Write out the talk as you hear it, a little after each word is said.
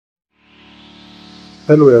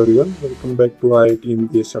Hello everyone, welcome back to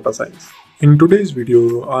IITM Data Science. In today's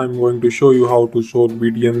video, I'm going to show you how to solve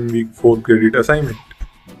BDM Week 4 graded assignment.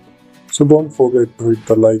 So don't forget to hit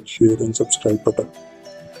the like, share and subscribe button.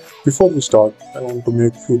 Before we start, I want to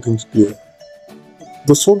make few things clear.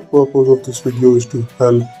 The sole purpose of this video is to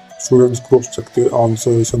help students cross-check their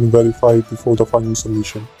answers and verify before the final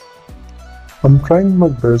submission. I'm trying my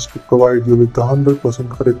best to provide you with the 100%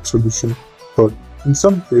 correct solution, but in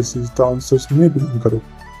some cases the answers may be incorrect,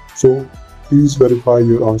 so please verify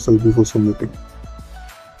your answers before submitting.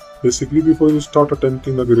 Basically, before you start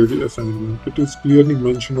attempting the graded assignment, it is clearly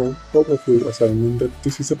mentioned on top of your assignment that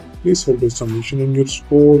this is a placeholder submission and your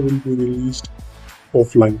score will be released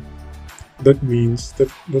offline. That means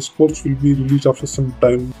that the scores will be released after some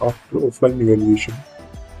time after offline evaluation.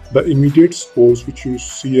 The immediate scores which you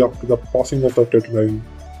see after the passing of the deadline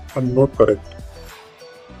are not correct.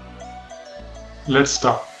 Let's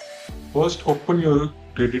start. First, open your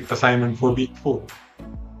graded assignment for week 4.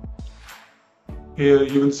 Here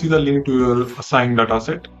you will see the link to your assigned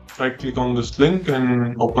dataset. Right click on this link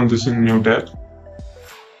and open this in new tab.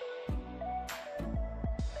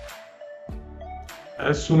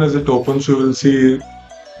 As soon as it opens, you will see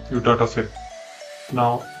your dataset.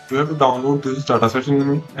 Now you have to download this dataset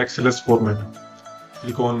in XLS format.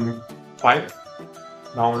 Click on File,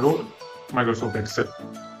 Download, Microsoft Excel.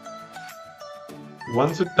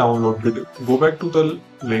 Once it's downloaded, go back to the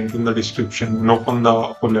link in the description and open the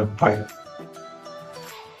collab file.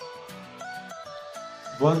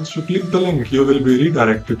 Once you click the link, you will be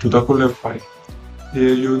redirected to the collab file.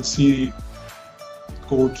 Here you will see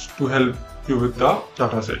codes to help you with the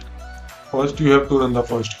dataset. First, you have to run the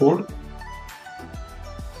first code.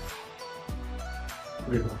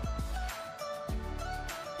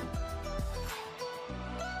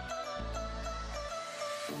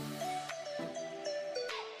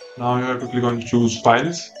 Now you have to click on Choose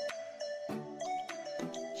Files.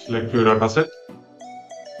 Select your dataset.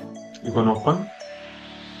 Click on Open.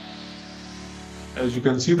 As you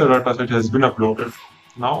can see, the dataset has been uploaded.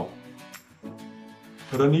 Now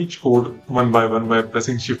run each code one by one by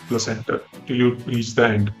pressing Shift plus Enter till you reach the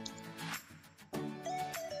end.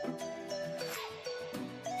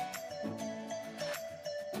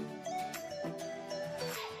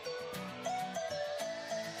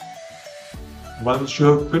 Once you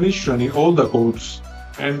have finished running all the codes,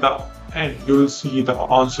 at the end you will see the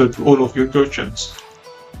answer to all of your questions.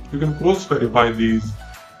 You can cross-verify these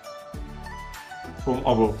from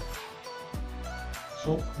above.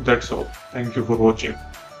 So that's all. Thank you for watching.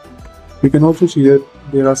 You can also see that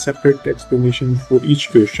there are separate explanations for each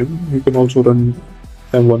question. You can also run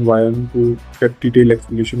them one by one to get detailed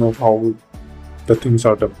explanation of how the things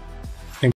are done.